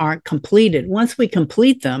things that aren't completed. Once we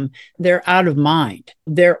complete them, they're out of mind.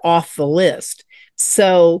 They're off the list.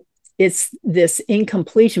 So it's this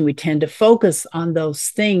incompletion. We tend to focus on those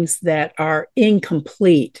things that are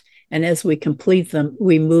incomplete. And as we complete them,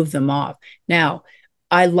 we move them off. Now,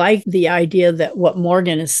 I like the idea that what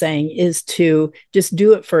Morgan is saying is to just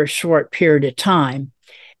do it for a short period of time.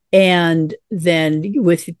 and then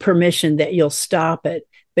with permission that you'll stop it.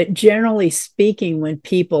 But generally speaking, when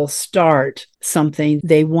people start something,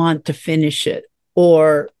 they want to finish it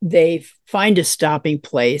or they find a stopping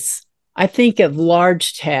place. I think of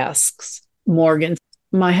large tasks, Morgan.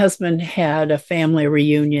 My husband had a family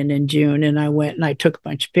reunion in June, and I went and I took a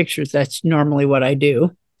bunch of pictures. That's normally what I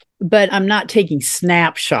do. But I'm not taking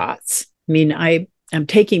snapshots. I mean, I'm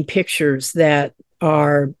taking pictures that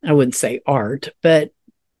are, I wouldn't say art, but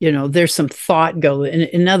there's some thought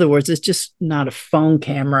in other words, it's just not a phone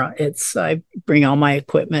camera. I bring all my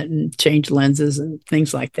equipment and change lenses and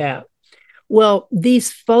things like that. Well,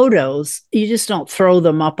 these photos, you just don't throw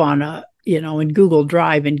them up on in Google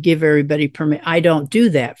Drive and give everybody permit. I don't do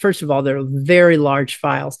that. First of all, they're very large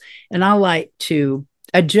files, and I like to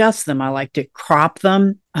adjust them. I like to crop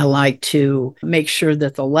them. I like to make sure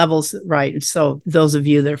that the level's right. And so those of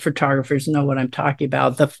you that are photographers know what I'm talking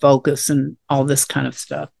about, the focus and all this kind of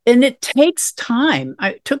stuff. And it takes time.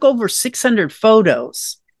 I took over 600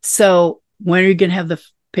 photos. So when are you going to have the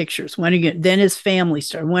pictures? Then his family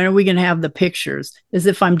started. When are we going to have the pictures? As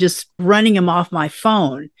if I'm just running them off my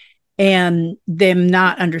phone and them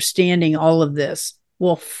not understanding all of this.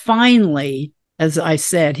 Well, finally, as I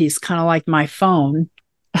said, he's kind of like my phone.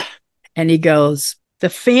 And he goes, the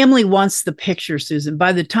family wants the picture, Susan.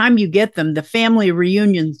 By the time you get them, the family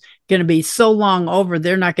reunion's going to be so long over,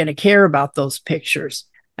 they're not going to care about those pictures.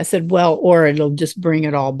 I said, well, or it'll just bring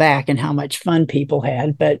it all back and how much fun people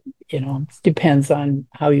had. But, it depends on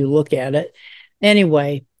how you look at it.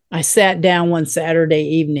 Anyway, I sat down one Saturday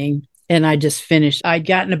evening and I just finished. I'd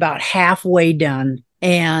gotten about halfway done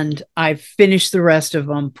and I finished the rest of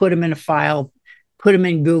them, put them in a file, put them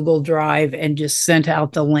in Google Drive and just sent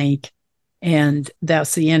out the link. And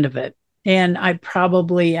that's the end of it. And I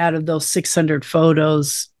probably, out of those 600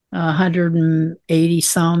 photos, 180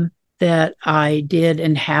 some that I did,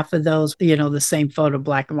 and half of those, the same photo,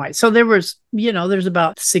 black and white. So there was, there's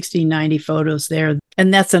about 60, 90 photos there.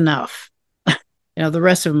 And that's enough. The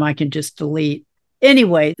rest of them I can just delete.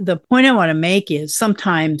 Anyway, the point I want to make is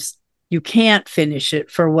sometimes you can't finish it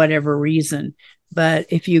for whatever reason. But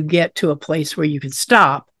if you get to a place where you can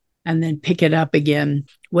stop and then pick it up again,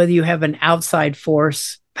 whether you have an outside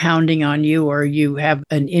force pounding on you or you have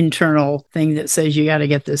an internal thing that says you got to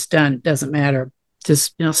get this done, doesn't matter.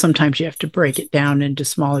 Just, sometimes you have to break it down into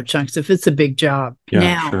smaller chunks if it's a big job. Yeah,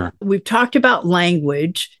 now, sure. We've talked about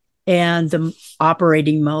language and the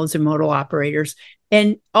operating modes and modal operators,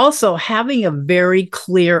 and also having a very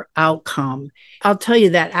clear outcome. I'll tell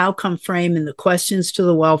you that outcome frame and the questions to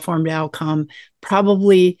the well-formed outcome,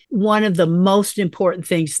 probably one of the most important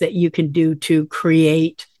things that you can do to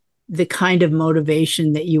create the kind of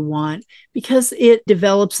motivation that you want, because it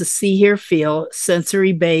develops a see, hear, feel,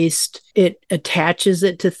 sensory based. It attaches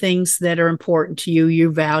it to things that are important to you,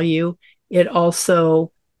 you value. It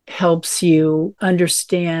also helps you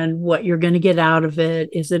understand what you're going to get out of it.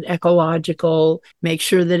 Is it ecological? Make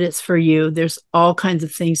sure that it's for you. There's all kinds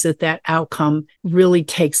of things that outcome really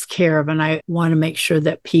takes care of. And I want to make sure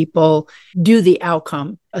that people do the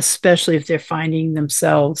outcome, especially if they're finding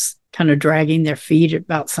themselves kind of dragging their feet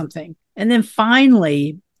about something. And then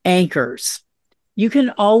finally, anchors. You can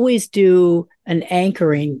always do an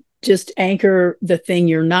anchoring. Just anchor the thing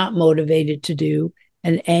you're not motivated to do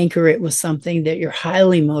and anchor it with something that you're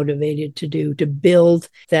highly motivated to do, to build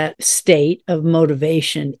that state of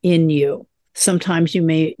motivation in you. Sometimes you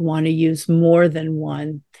may want to use more than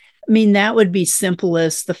one. I mean, that would be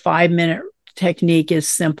simplest. The 5-minute technique is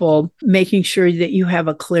simple, making sure that you have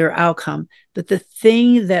a clear outcome. But the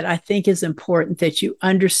thing that I think is important, that you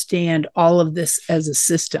understand all of this as a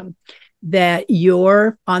system, that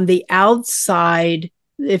you're on the outside.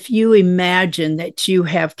 If you imagine that you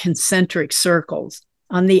have concentric circles,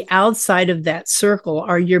 on the outside of that circle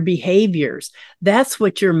are your behaviors. That's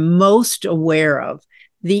what you're most aware of.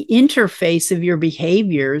 The interface of your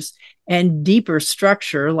behaviors and deeper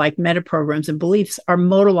structure, like metaprograms and beliefs, are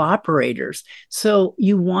modal operators. So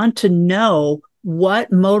you want to know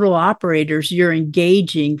what modal operators you're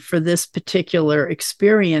engaging for this particular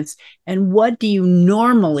experience, and what do you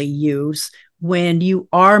normally use when you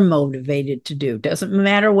are motivated to do. Doesn't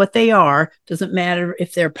matter what they are, doesn't matter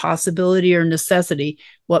if they're possibility or necessity.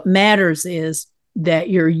 What matters is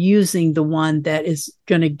that you're using the one that is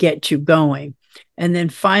going to get you going. And then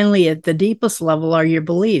finally, at the deepest level are your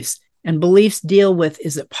beliefs. And beliefs deal with,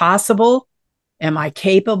 is it possible? Am I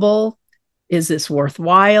capable? Is this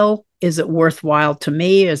worthwhile? Is it worthwhile to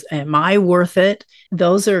me? Am I worth it?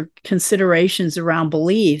 Those are considerations around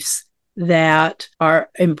beliefs that are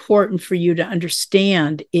important for you to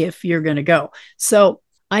understand if you're going to go. So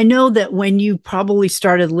I know that when you probably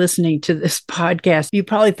started listening to this podcast, you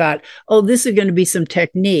probably thought, oh, this is going to be some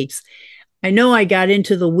techniques. I know I got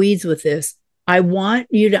into the weeds with this. I want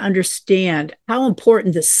you to understand how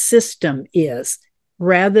important the system is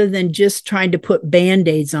rather than just trying to put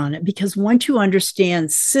Band-Aids on it. Because once you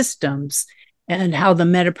understand systems and how the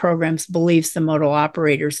meta programs, beliefs, the modal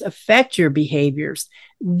operators affect your behaviors,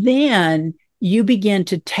 then you begin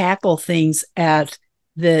to tackle things at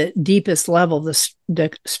the deepest level,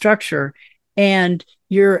 the structure, and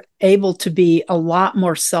you're able to be a lot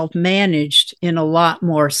more self-managed in a lot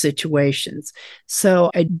more situations.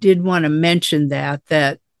 So I did want to mention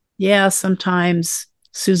that, yeah, sometimes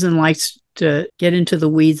Susan likes to get into the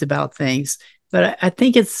weeds about things, but I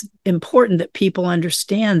think it's important that people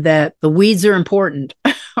understand that the weeds are important,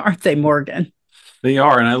 aren't they, Morgan? They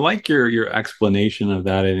are, and I like your explanation of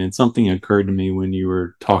that. And something occurred to me when you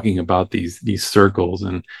were talking about these circles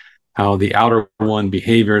and how the outer one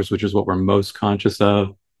behaviors, which is what we're most conscious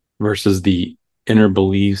of, versus the inner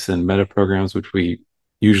beliefs and meta programs, which we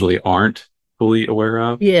usually aren't fully aware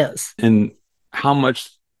of. Yes. And how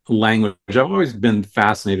much language. I've always been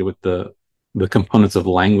fascinated with the components of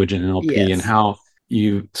language in NLP, Yes. and how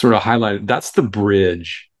you sort of highlighted that's the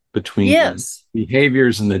bridge between Yes.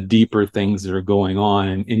 behaviors and the deeper things that are going on.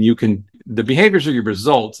 And you can, the behaviors are your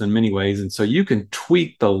results in many ways. And so you can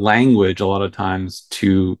tweak the language a lot of times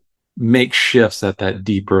to make shifts at that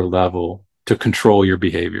deeper level to control your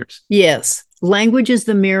behaviors. Yes. Language is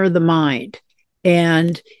the mirror of the mind.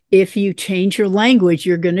 And if you change your language,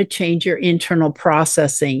 you're going to change your internal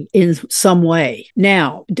processing in some way.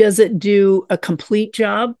 Now, does it do a complete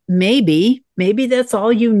job? Maybe that's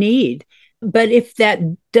all you need. But if that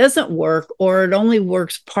doesn't work, or it only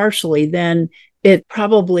works partially, then it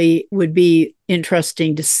probably would be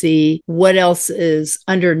interesting to see what else is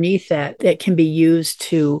underneath that can be used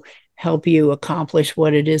to help you accomplish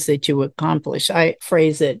what it is that you accomplish. I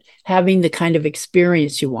phrase it, having the kind of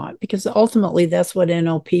experience you want, because ultimately that's what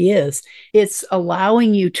NLP is. It's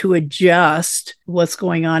allowing you to adjust what's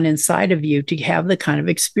going on inside of you to have the kind of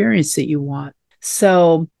experience that you want.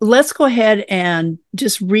 So let's go ahead and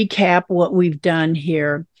just recap what we've done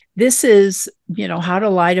here. This is, how to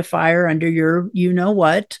light a fire under your,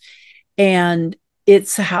 what, and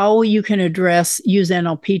it's how you can use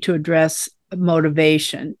NLP to address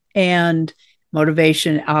motivation. And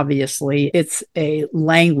motivation, obviously, it's a it's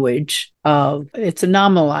a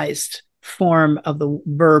nominalized form of the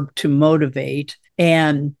verb to motivate.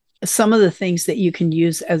 And some of the things that you can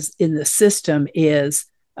use as in the system is,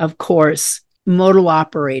 of course, modal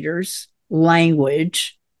operators,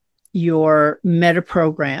 language, your meta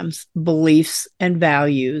programs, beliefs and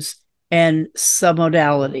values, and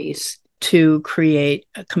submodalities to create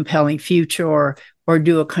a compelling future or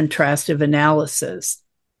do a contrastive analysis.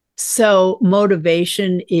 So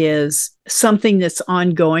motivation is something that's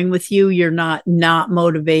ongoing with you. You're not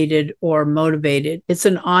motivated or motivated. It's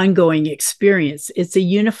an ongoing experience. It's a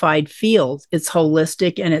unified field. It's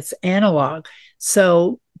holistic and it's analog.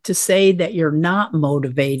 So to say that you're not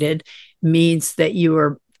motivated means that you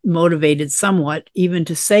are motivated somewhat, even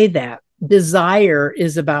to say that. Desire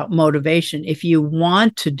is about motivation. If you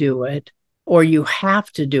want to do it or you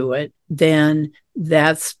have to do it, then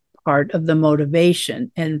that's part of the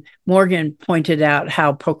motivation. And Morgan pointed out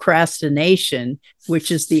how procrastination,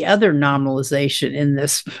 which is the other nominalization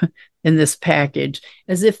in this package,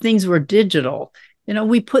 as if things were digital.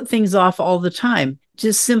 We put things off all the time,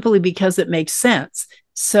 just simply because it makes sense.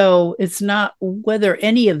 So it's not whether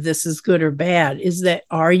any of this is good or bad, is that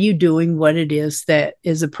are you doing what it is that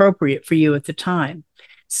is appropriate for you at the time?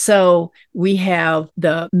 So we have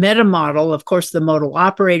the meta model, of course, the modal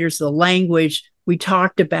operators, the language. We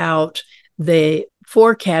talked about the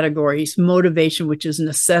 4 categories: motivation, which is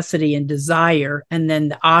necessity and desire, and then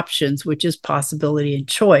the options, which is possibility and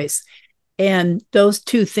choice. And those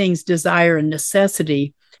 2 things, desire and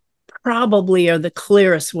necessity, probably are the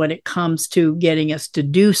clearest when it comes to getting us to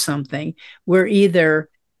do something. We're either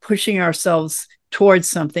pushing ourselves towards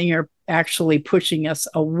something or actually pushing us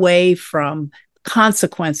away from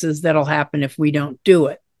consequences that'll happen if we don't do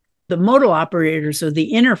it. The modal operators are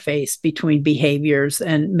the interface between behaviors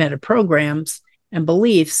and meta programs and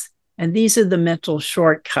beliefs. And these are the mental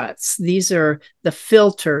shortcuts. These are the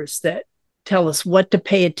filters that tell us what to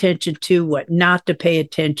pay attention to, what not to pay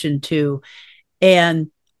attention to. And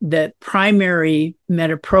the primary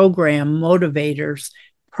meta program motivators,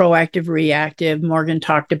 proactive, reactive, Morgan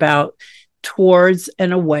talked about towards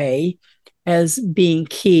and away as being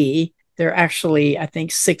key. There are actually, I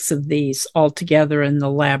think, 6 of these altogether in the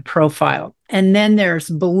lab profile. And then there's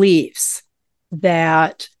beliefs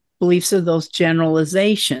that Beliefs are those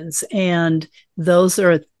generalizations, and those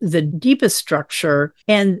are the deepest structure.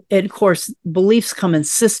 And of course, beliefs come in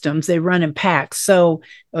systems, they run in packs. So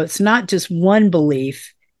it's not just one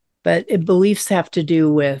belief, but beliefs have to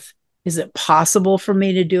do with, is it possible for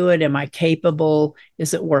me to do it? Am I capable?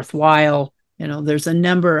 Is it worthwhile? There's a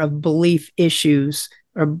number of belief issues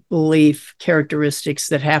or belief characteristics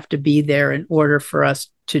that have to be there in order for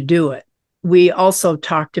us to do it. We also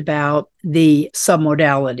talked about the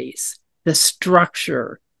submodalities, the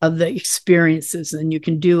structure of the experiences, and you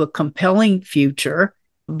can do a compelling future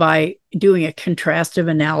by doing a contrastive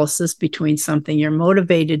analysis between something you're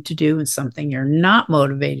motivated to do and something you're not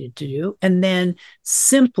motivated to do, and then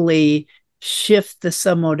simply shift the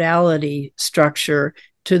submodality structure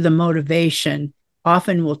to the motivation.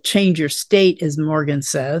 Often will change your state, as Morgan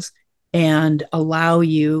says, and allow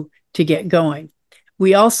you to get going.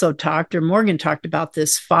 We also Morgan talked about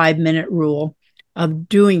this 5-minute rule of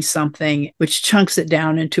doing something, which chunks it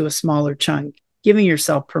down into a smaller chunk, giving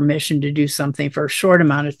yourself permission to do something for a short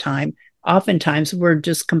amount of time. Oftentimes, we're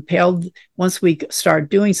just compelled, once we start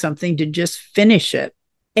doing something, to just finish it.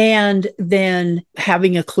 And then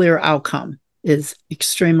having a clear outcome is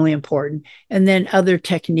extremely important. And then other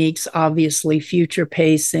techniques, obviously, future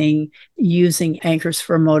pacing, using anchors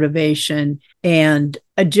for motivation, and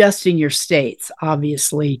adjusting your states,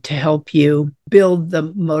 obviously, to help you build the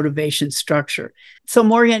motivation structure. So,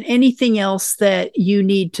 Morgan, anything else that you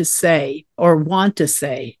need to say or want to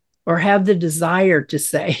say or have the desire to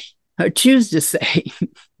say or choose to say?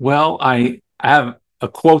 Well, I have a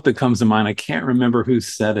quote that comes to mind. I can't remember who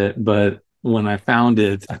said it, but when I found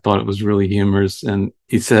it, I thought it was really humorous. And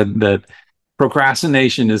he said that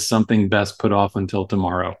procrastination is something best put off until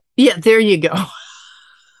tomorrow. Yeah, there you go.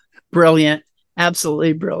 Brilliant.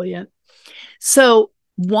 Absolutely brilliant. So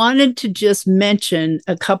wanted to just mention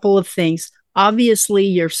a couple of things. Obviously,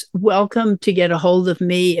 you're welcome to get a hold of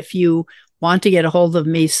me. If you want to get a hold of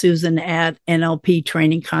me, Susan at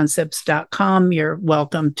NLPtrainingconcepts.com. You're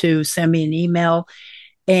welcome to send me an email.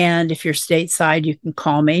 And if you're stateside, you can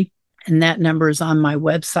call me. And that number is on my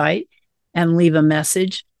website, and leave a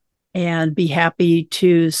message and be happy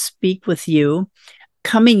to speak with you.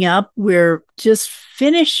 Coming up, we're just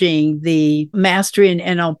finishing the Mastery in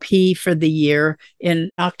NLP for the year in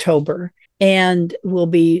October, and we'll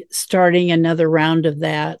be starting another round of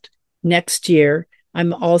that next year.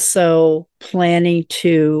 I'm also planning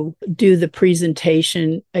to do the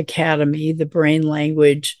Presentation Academy, the Brain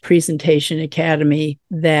Language Presentation Academy,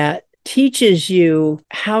 that teaches you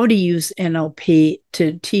how to use NLP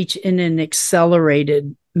to teach in an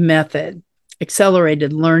accelerated learning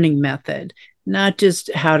method, not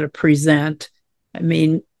just how to present. I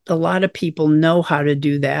mean, a lot of people know how to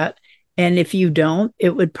do that. And if you don't,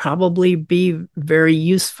 it would probably be very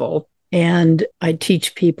useful. And I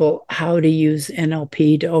teach people how to use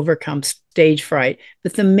NLP to overcome stage fright.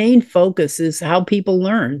 But the main focus is how people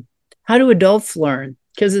learn. How do adults learn?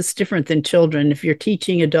 Because it's different than children. If you're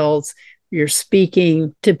teaching adults, you're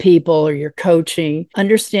speaking to people, or you're coaching,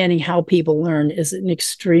 understanding how people learn is an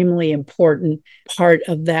extremely important part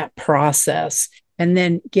of that process. And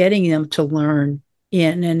then getting them to learn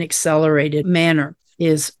in an accelerated manner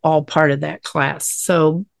is all part of that class.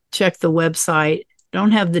 So check the website.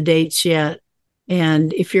 Don't have the dates yet.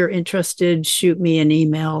 And if you're interested, shoot me an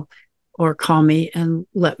email or call me and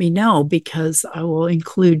let me know, because I will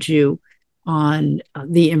include you on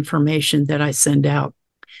the information that I send out.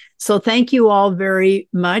 So thank you all very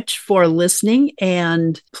much for listening,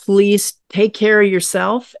 and please take care of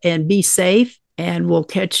yourself and be safe, and we'll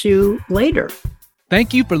catch you later.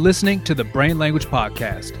 Thank you for listening to the Brain Language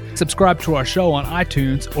Podcast. Subscribe to our show on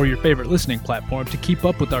iTunes or your favorite listening platform to keep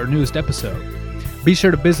up with our newest episode. Be sure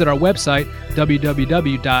to visit our website,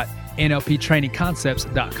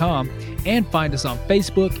 www.nlptrainingconcepts.com, and find us on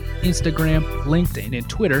Facebook, Instagram, LinkedIn, and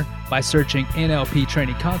Twitter by searching NLP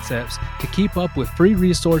Training Concepts to keep up with free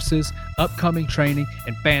resources, upcoming training,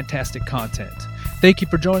 and fantastic content. Thank you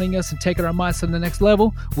for joining us and taking our minds to the next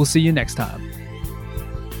level. We'll see you next time.